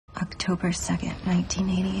October 2nd,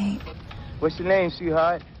 1988. What's your name,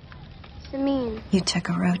 sweetheart? Samin. You took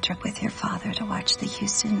a road trip with your father to watch the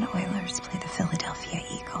Houston Oilers play the Philadelphia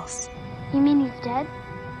Eagles. You mean he's dead?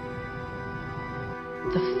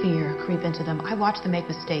 The fear creep into them. I watch them make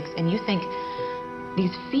mistakes, and you think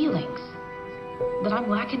these feelings that I'm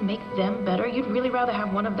lacking make them better? You'd really rather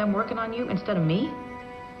have one of them working on you instead of me?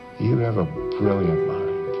 You have a brilliant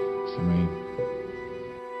mind, Samin.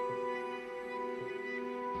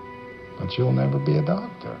 But you'll never be a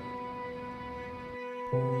doctor.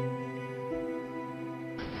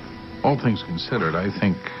 All things considered, I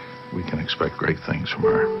think we can expect great things from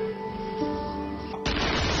her.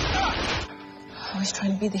 Always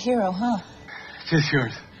trying to be the hero, huh? Just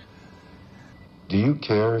yours. Do you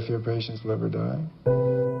care if your patients live or die?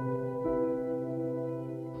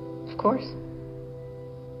 Of course.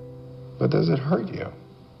 But does it hurt you?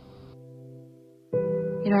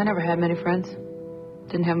 You know, I never had many friends.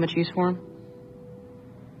 Didn't have much use for them.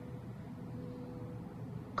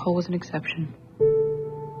 Cole was an exception.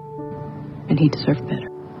 And he deserved better.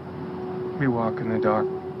 We walk in the dark.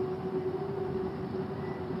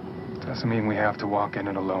 Doesn't mean we have to walk in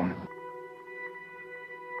it alone.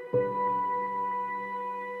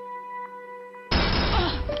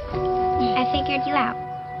 I figured you out.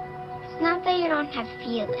 It's not that you don't have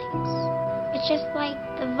feelings. It's just like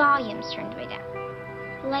the volume's turned way down.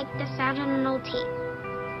 Like the sound on an old tape.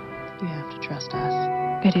 You have to trust us.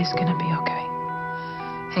 It is gonna be okay.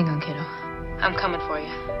 Hang on, kiddo. I'm coming for you.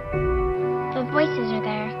 The voices are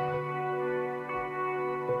there.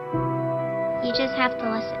 You just have to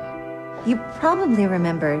listen. You probably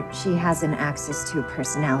remember she has an access to a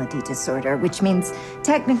personality disorder, which means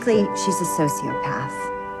technically she's a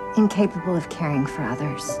sociopath, incapable of caring for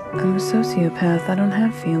others. I'm a sociopath. I don't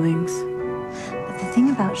have feelings. But the thing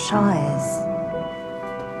about Shaw is,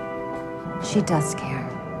 she does care.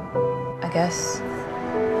 I guess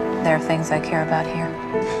there are things I care about here.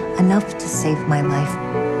 Enough to save my life.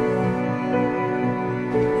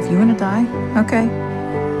 If you want to die, okay.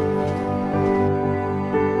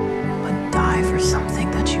 But die for something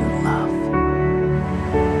that you love.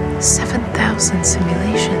 7,000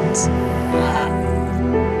 simulations.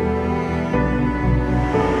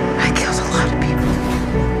 I killed a lot of people.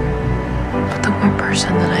 But the one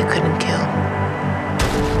person that I couldn't kill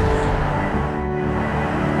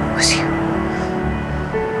was you.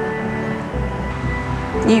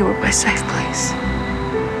 You were my safe place.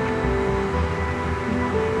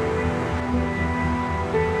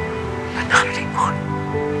 But not anymore.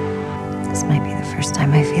 This might be the first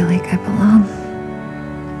time I feel like I belong.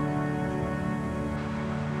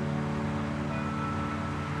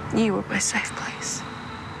 You were my safe place.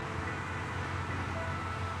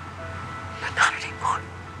 But not anymore.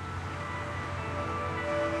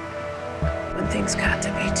 When things got to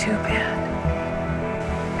be too bad,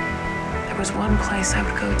 there was one place I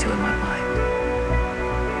would go to in my mind.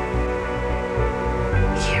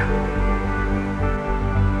 You.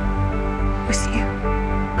 With you.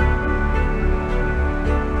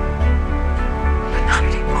 But not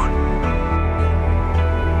anymore.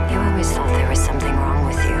 You always thought there was something wrong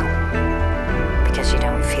with you. Because you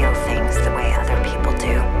don't feel things the way other people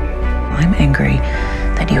do. I'm angry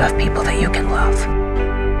that you have people that you can love.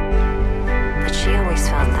 But she always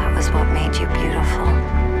felt that was what made you beautiful.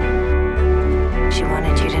 She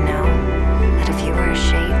wanted you to know that if you were a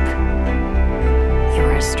shape, you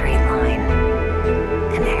were a straight line,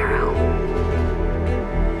 an arrow.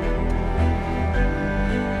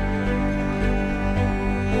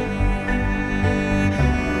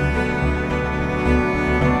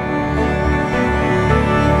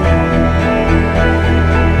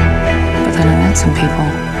 But then I met some people.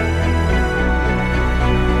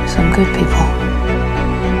 Some good people.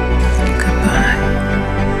 Goodbye.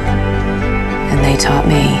 And they taught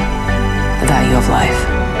me the value of life.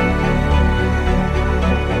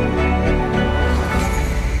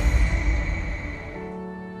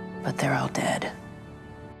 But they're all dead.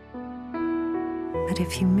 But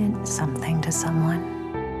if you meant something to someone,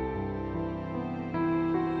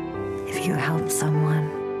 if you helped someone,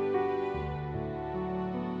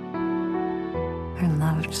 or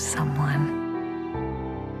loved someone,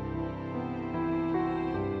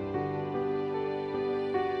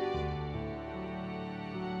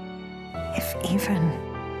 if even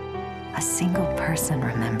a single person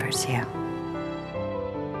remembers you,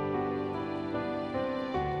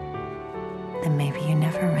 then maybe you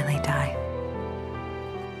never really die.